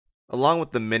Along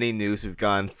with the mini news we've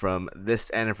gotten from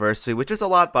this anniversary, which is a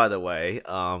lot by the way.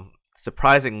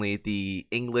 Surprisingly, the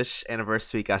English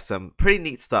anniversary got some pretty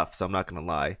neat stuff, so I'm not gonna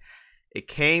lie. It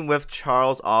came with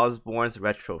Charles Osborne's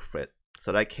Retrofit.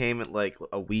 So that came like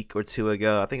a week or two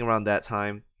ago, I think around that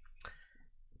time.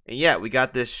 And yeah, we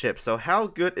got this ship. So how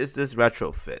good is this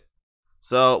Retrofit?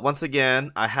 So once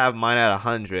again, I have mine at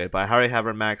 100, but I already have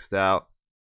her maxed out.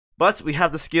 But we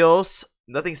have the skills.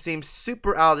 Nothing seems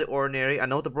super out of the ordinary. I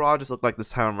know what the barrages look like this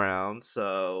time around,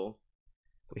 so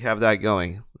we have that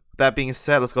going. With that being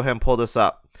said, let's go ahead and pull this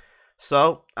up.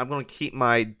 So I'm going to keep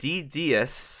my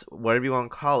DDS, whatever you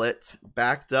want to call it,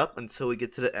 backed up until we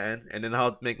get to the end, and then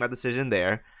I'll make my decision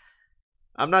there.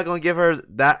 I'm not going to give her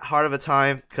that hard of a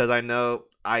time because I know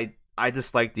I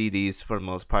dislike DDs for the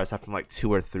most part, aside from like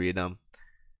 2 or 3 of them.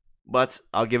 But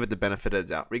I'll give it the benefit of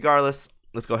the doubt. Regardless,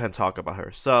 let's go ahead and talk about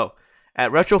her. So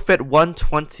at Retrofit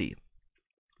 120,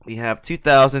 we have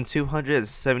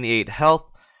 2,278 health,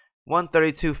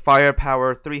 132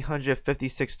 firepower,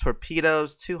 356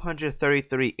 torpedoes,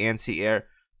 233 anti-air,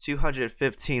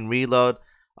 215 reload,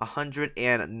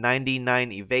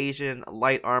 199 evasion,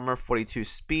 light armor, 42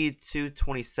 speed,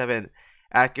 227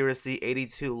 accuracy,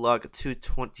 82 luck,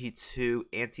 222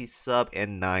 anti-sub,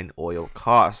 and 9 oil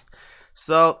cost.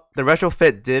 So the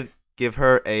Retrofit did give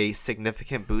her a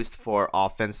significant boost for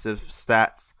offensive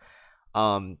stats.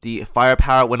 The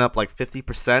firepower went up like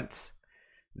 50%.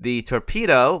 The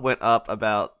torpedo went up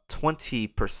about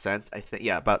 20%, I think.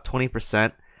 Yeah, about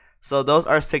 20%. So those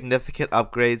are significant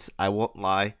upgrades, I won't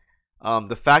lie.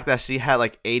 The fact that she had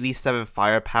like 87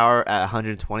 firepower at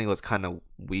 120 was kind of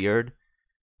weird.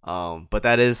 But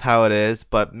that is how it is.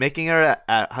 But making her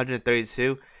at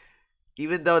 132,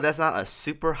 even though that's not a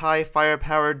super high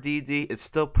firepower DD, it's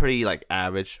still pretty like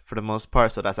average for the most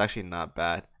part. So that's actually not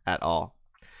bad at all.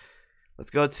 Let's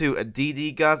go to a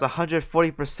DD guns,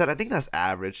 140%. I think that's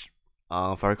average.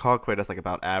 If I recall correctly, that's like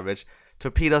about average.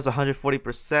 Torpedoes,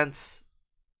 140%.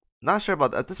 Not sure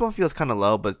about that. This one feels kind of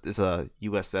low, but it's a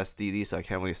USS DD, so I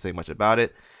can't really say much about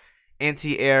it.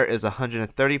 Anti-air is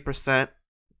 130%.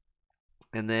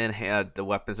 And then had the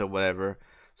weapons or whatever.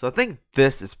 So I think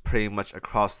this is pretty much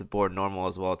across the board normal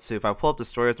as well too. If I pull up the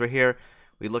stories right here,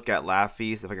 we look at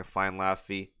Laffy's. If I can find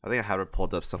Laffy, I think I have her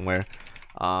pulled up somewhere.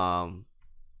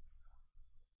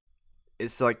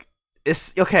 It's like,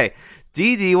 it's okay.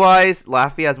 DD wise,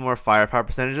 Laffy has more firepower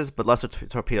percentages, but lesser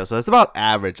torpedoes. So it's about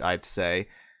average, I'd say.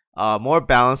 More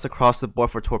balanced across the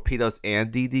board for torpedoes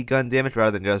and DD gun damage,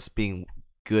 rather than just being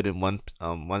good in one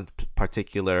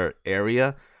particular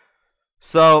area.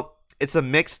 So it's a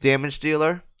mixed damage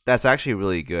dealer. That's actually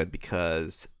really good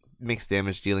because mixed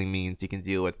damage dealing means you can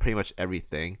deal with pretty much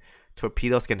everything.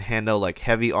 Torpedoes can handle like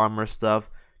heavy armor stuff.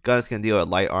 Guns can deal with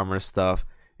light armor stuff.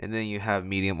 And then you have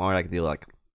medium armor that can deal like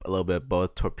a little bit of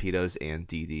both torpedoes and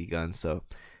DD guns. So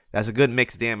that's a good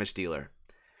mixed damage dealer.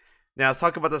 Now let's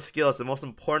talk about the skills. The most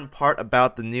important part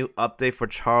about the new update for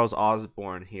Charles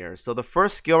Osborne here. So the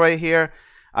first skill right here,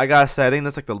 I gotta say, I think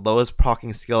that's like the lowest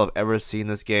proccing skill I've ever seen in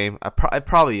this game. It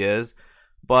probably is,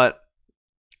 but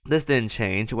this didn't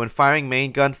change. When firing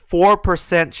main gun,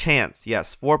 4% chance,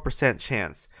 yes, 4%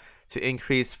 chance to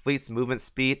increase fleet's movement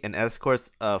speed and escorts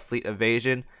fleet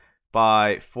evasion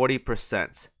by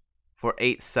 40% for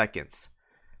 8 seconds.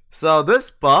 So this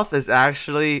buff is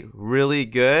actually really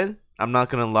good. I'm not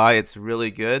gonna lie, it's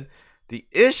really good. The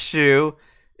issue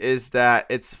is that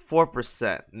it's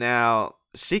 4%. Now,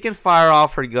 she can fire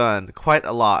off her gun quite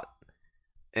a lot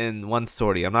in one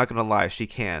sortie. I'm not gonna lie, she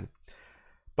can.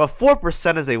 But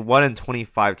 4% is a 1 in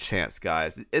 25 chance,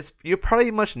 guys. You're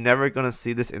probably much never gonna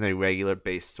see this in a regular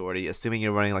base sortie, assuming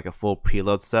you're running like a full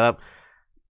preload setup.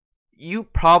 You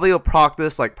probably will proc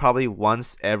this like probably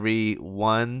once every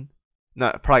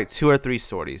probably 2 or 3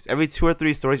 sorties. Every 2 or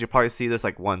 3 sorties, you'll probably see this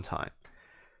like one time.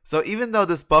 So even though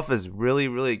this buff is really,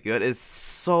 really good, it's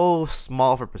so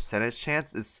small for percentage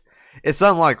chance. It's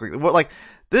unlikely. Like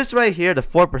this right here, the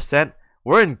 4%,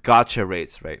 we're in gotcha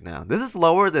rates right now. This is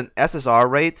lower than SSR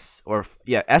rates, or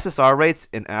yeah, SSR rates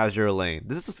in Azur lane.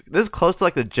 This is close to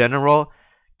like the general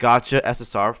gotcha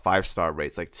SSR 5-star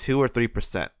rates, like 2 or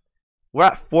 3%. We're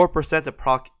at 4% to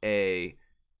proc a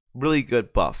really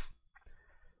good buff.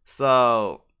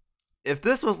 So if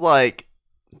this was like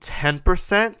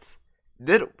 10%,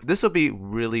 this would be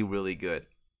really, really good.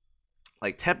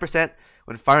 Like 10%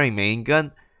 when firing main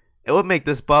gun, it would make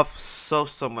this buff so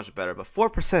much better. But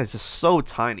 4% is just so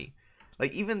tiny.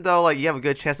 Like even though like you have a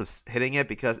good chance of hitting it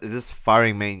because it's just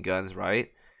firing main guns,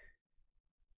 right?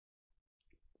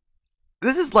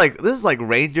 This is like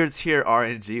Ranger tier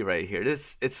RNG right here.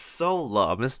 It's so low.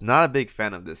 I'm just not a big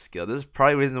fan of this skill. This is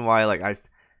probably the reason why like I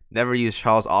never use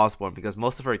Charles Osborne because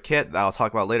most of her kit that I'll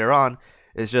talk about later on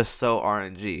is just so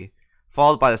RNG.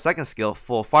 Followed by the second skill,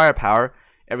 full firepower.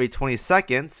 Every 20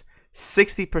 seconds,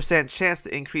 60% chance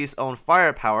to increase own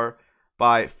firepower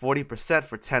by 40%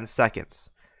 for 10 seconds.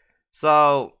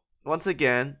 So, once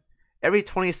again, every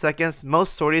 20 seconds,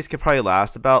 most sorties can probably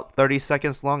last about 30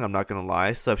 seconds long, I'm not going to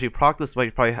lie. So if you proc this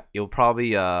way, you'll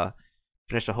probably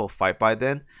finish the whole fight by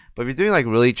then. But if you're doing like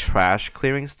really trash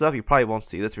clearing stuff, you probably won't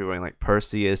see this. If you're running like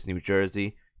Perseus, New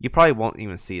Jersey, you probably won't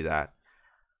even see that.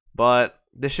 But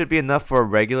this should be enough for a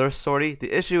regular sortie.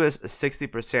 The issue is a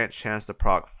 60% chance to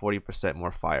proc 40%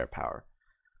 more firepower.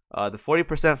 The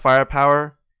 40%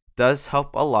 firepower does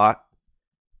help a lot,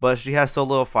 but she has so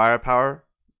little firepower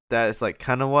that it's like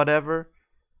kind of whatever.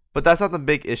 But that's not the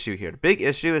big issue here. The big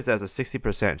issue is there's a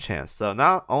 60% chance. So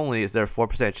not only is there a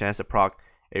 4% chance to proc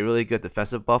a really good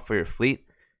defensive buff for your fleet,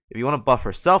 if you want to buff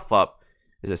herself up,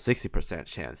 there's a 60%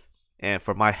 chance. And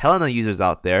for my Helena users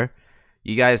out there,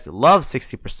 you guys love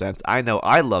 60%. I know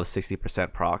I love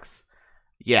 60% procs.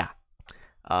 Yeah.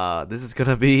 This is going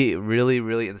to be really,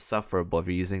 really insufferable if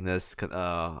you're using this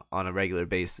on a regular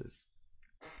basis.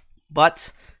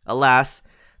 But, alas,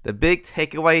 the big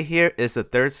takeaway here is the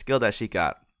third skill that she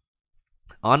got.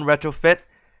 On Retrofit,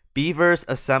 Beavers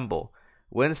Assemble.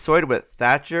 When sorted with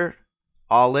Thatcher,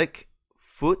 Aulic,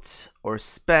 Foot, or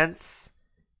Spence,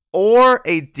 or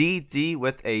a DD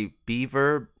with a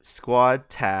Beaver Squad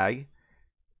tag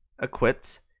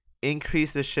equipped,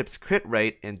 increase the ship's crit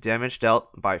rate and damage dealt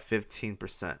by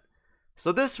 15%.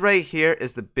 So this right here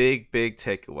is the big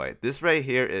takeaway. This right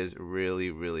here is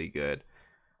really good.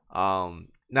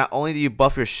 Not only do you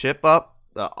buff your ship up,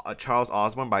 Charles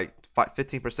Osborne, by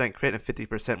 15% crit and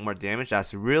 50% more damage,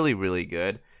 that's really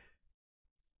good.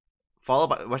 Followed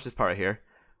by, watch this part right here.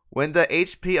 When the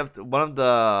HP of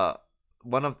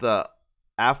one of the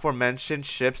aforementioned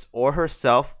ships or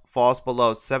herself falls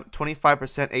below 25%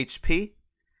 HP,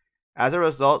 as a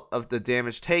result of the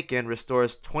damage taken,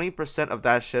 restores 20% of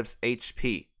that ship's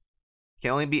HP.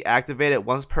 Can only be activated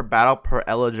once per battle per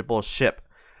eligible ship.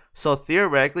 So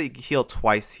theoretically, you can heal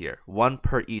twice here, one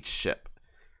per each ship.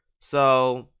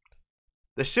 So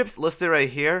the ships listed right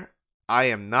here, I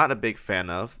am not a big fan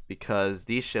of because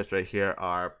these ships right here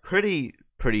are pretty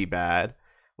bad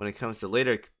when it comes to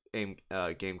later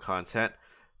game content.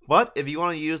 But if you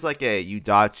want to use like a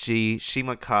Udachi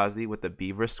Shimakaze with the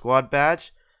Beaver Squad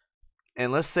badge,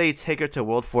 and let's say take her to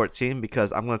World 14,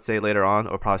 because I'm going to say later on,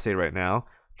 or probably say right now,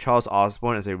 Charles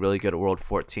Osborne is a really good World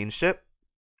 14 ship.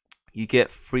 You get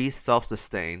free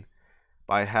self-sustain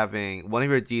by having one of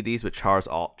your DDs with Charles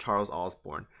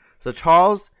Osborne. So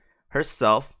Charles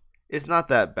herself is not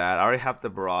that bad. I already have the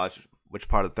barrage, which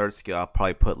part of the third skill I'll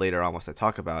probably put later on once I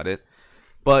talk about it.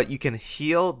 But you can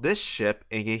heal this ship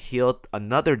and you can heal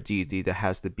another DD that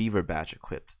has the Beaver badge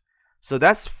equipped. So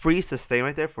that's free sustain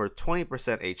right there for 20%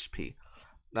 HP.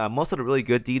 Most of the really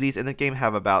good DDs in the game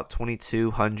have about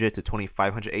 2200 to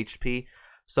 2500 HP.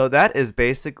 So that is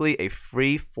basically a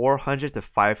free 400 to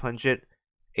 500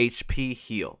 HP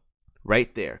heal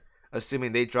right there.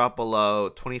 Assuming they drop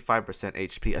below 25%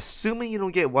 HP. Assuming you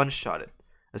don't get one-shotted.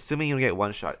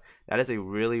 That is a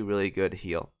really good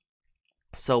heal.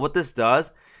 So what this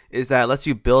does is that it lets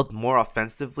you build more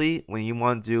offensively when you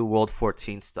want to do World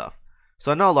 14 stuff.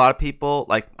 So I know a lot of people,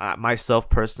 like myself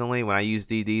personally, when I use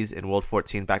DDs in World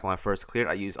 14 back when I first cleared,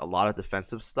 I use a lot of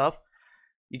defensive stuff.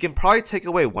 You can probably take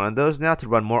away one of those now to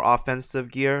run more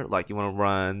offensive gear. Like you want to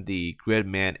run the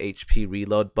Gridman HP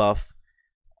reload buff.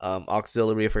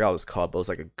 Auxiliary, I forgot what it was called, but it was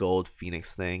like a gold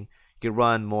phoenix thing. You can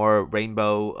run more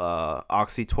rainbow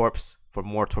oxytorps for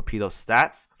more torpedo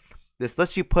stats. This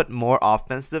lets you put more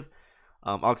offensive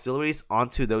auxiliaries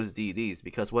onto those DDs,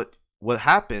 because what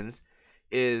happens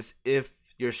is if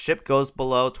your ship goes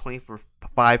below 25%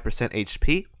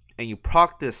 HP and you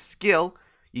proc this skill,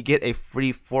 you get a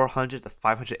free 400 to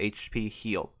 500 HP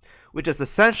heal, which is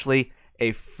essentially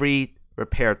a free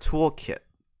repair toolkit,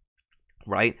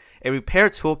 right? A repair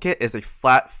toolkit is a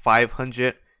flat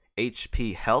 500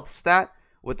 HP health stat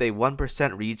with a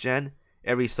 1% regen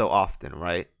every so often,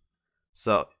 right?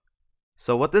 So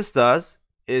what this does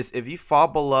is if you fall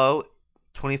below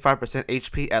 25%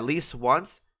 HP at least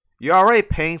once, you're already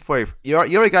paying for you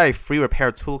already got a free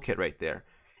repair toolkit right there.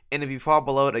 And if you fall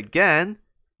below it again,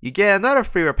 you get another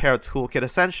free repair toolkit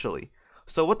essentially.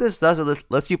 So what this does is it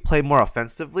lets you play more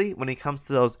offensively when it comes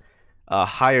to those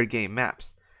higher game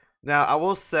maps. Now I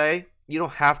will say you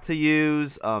don't have to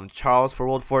use Charles for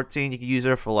World 14. You can use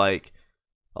her for like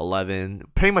 11,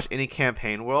 pretty much any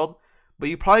campaign world. But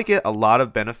you probably get a lot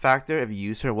of benefactor if you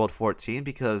use her in World 14,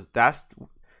 because that's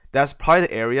probably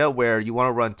the area where you want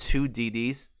to run 2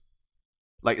 DDs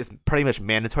like it's pretty much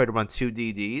mandatory to run 2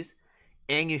 DDs,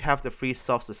 and you have the free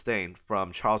self-sustain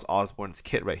from Charles Osborne's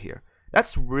kit right here.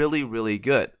 That's really, really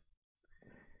good.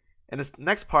 And this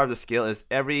next part of the skill is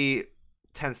every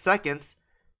 10 seconds,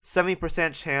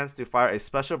 70% chance to fire a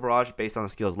special barrage based on the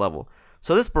skill's level.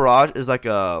 So this barrage is like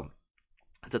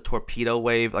it's a torpedo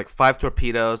wave, like 5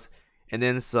 torpedoes, and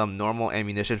then some normal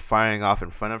ammunition firing off in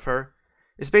front of her.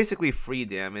 It's basically free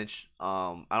damage.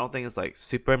 I don't think it's like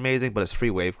super amazing, but it's free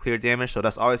wave clear damage, so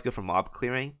that's always good for mob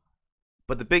clearing.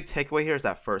 But the big takeaway here is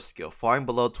that first skill, falling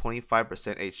below 25%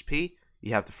 HP,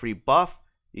 you have the free buff,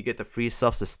 you get the free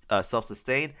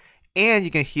self-sustain, and you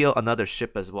can heal another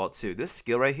ship as well too. This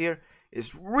skill right here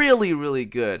is really, really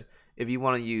good if you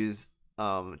want to use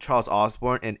Charles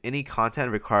Osborne, and any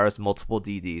content requires multiple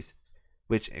DDs,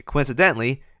 which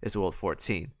coincidentally is World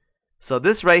 14. So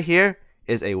this right here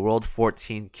is a World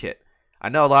 14 kit. I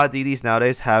know a lot of DDs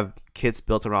nowadays have kits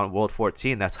built around World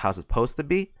 14. That's how it's supposed to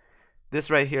be.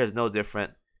 This right here is no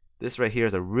different. This right here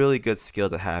is a really good skill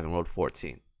to have in World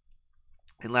 14.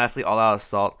 And lastly, All Out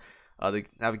Assault. They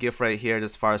have a gift right here,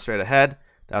 just fire straight ahead.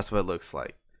 That's what it looks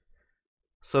like.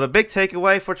 So the big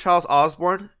takeaway for Charles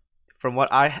Osborne, from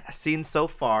what I've seen so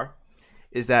far,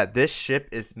 is that this ship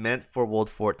is meant for World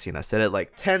 14. I said it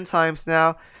like 10 times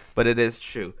now, but it is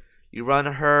true. You run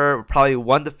her probably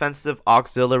 1 defensive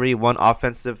auxiliary, 1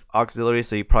 offensive auxiliary.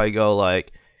 So you probably go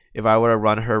like, if I were to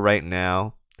run her right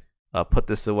now, put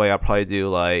this away, I'll probably do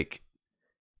like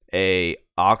a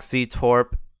Oxy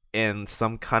Torp and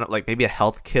some kind of like maybe a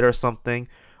health kit or something.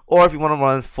 Or if you want to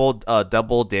run full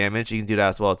double damage, you can do that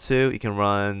as well too. You can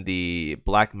run the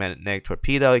Black Magnetic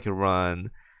Torpedo. You can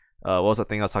run what was that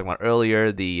thing I was talking about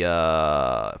earlier? The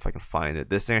if I can find it,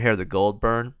 this thing here, the Gold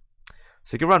Burn.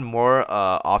 So you can run more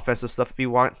offensive stuff if you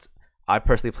want. I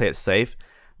personally play it safe,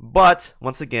 but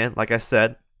once again, like I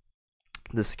said,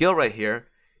 the skill right here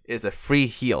is a free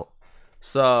heal.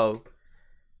 So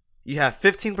you have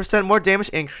 15% more damage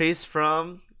increase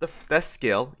from that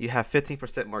skill. You have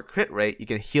 15% more crit rate. You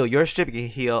can heal your ship. You can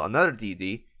heal another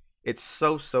DD. It's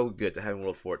so good to have in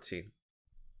World 14.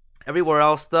 Everywhere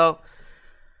else though,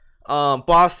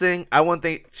 bossing, I wouldn't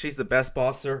think she's the best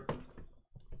bosser.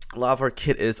 A lot of her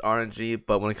kit is RNG,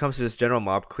 but when it comes to this general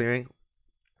mob clearing,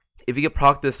 if you can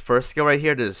proc this first skill right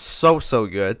here, this is so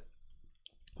good.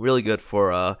 Really good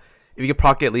for if you can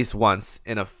proc it at least once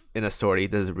in a sortie,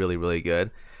 this is really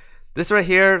good. This right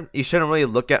here, you shouldn't really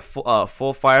look at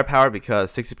full firepower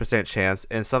because 60% chance,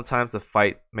 and sometimes the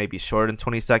fight may be shorter than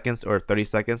 20 seconds or 30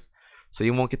 seconds, so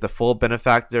you won't get the full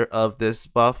benefactor of this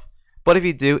buff. But if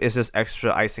you do, it's just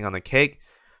extra icing on the cake.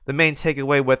 The main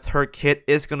takeaway with her kit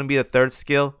is going to be the third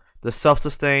skill, the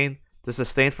self-sustain, the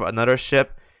sustain for another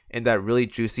ship, and that really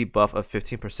juicy buff of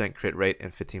 15% crit rate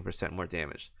and 15% more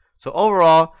damage. So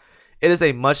overall, it is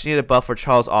a much needed buff for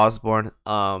Charles Osborne.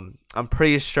 I'm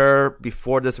pretty sure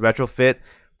before this retrofit,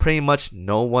 pretty much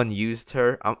no one used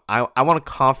her. I want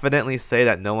to confidently say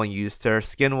that no one used her.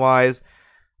 Skin wise,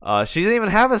 she didn't even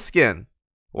have a skin.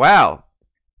 Wow.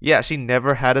 Yeah, she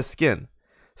never had a skin.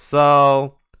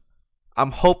 So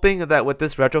I'm hoping that with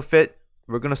this retrofit,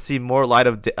 we're gonna see more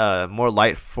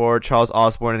light for Charles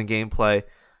Osborne in gameplay.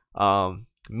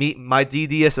 My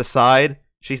DDS aside,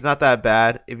 she's not that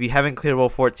bad. If you haven't cleared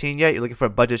World 14 yet, you're looking for a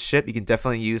budget ship, you can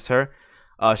definitely use her.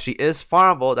 She is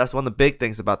farmable. That's one of the big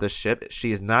things about this ship.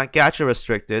 She is not gacha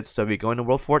restricted, so if you're going to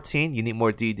World 14, you need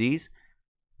more DDs.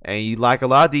 And you like a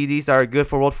lot of DDs that are good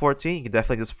for World 14, you can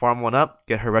definitely just farm one up,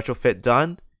 get her retrofit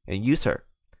done, and use her.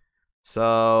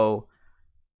 So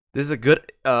this is a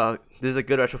good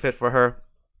retrofit for her.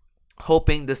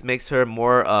 Hoping this makes her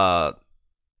more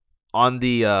on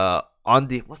the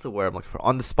what's the word I'm looking for?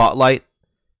 On the spotlight,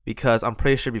 because I'm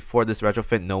pretty sure before this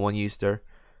retrofit no one used her.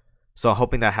 So I'm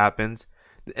hoping that happens.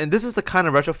 And this is the kind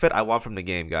of retrofit I want from the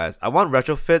game, guys. I want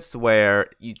retrofits where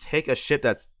you take a ship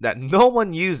that no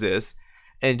one uses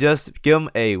and just give them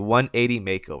a 180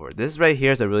 makeover. This right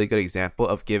here is a really good example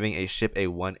of giving a ship a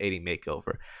 180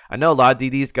 makeover. I know a lot of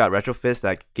DDs got retrofits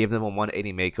that gave them a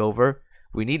 180 makeover.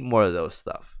 We need more of those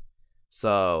stuff.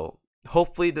 So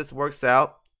hopefully this works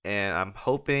out, and I'm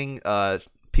hoping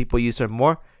people use her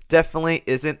more. Definitely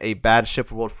isn't a bad ship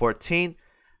for World 14.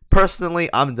 Personally,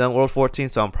 I'm done with World 14,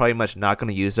 so I'm probably much not going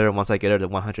to use her once I get her to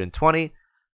 120.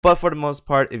 But for the most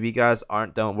part, if you guys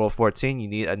aren't done with World 14, you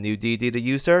need a new DD to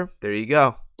use her. There you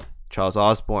go. Charles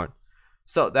Osborne.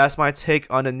 So that's my take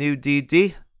on the new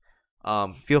DD.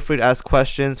 Feel free to ask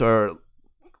questions or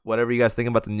whatever you guys think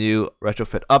about the new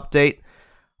retrofit update.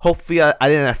 Hopefully I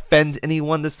didn't offend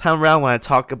anyone this time around when I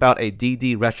talk about a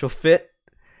DD retrofit.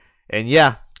 And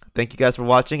yeah, thank you guys for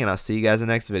watching, and I'll see you guys in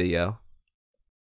the next video.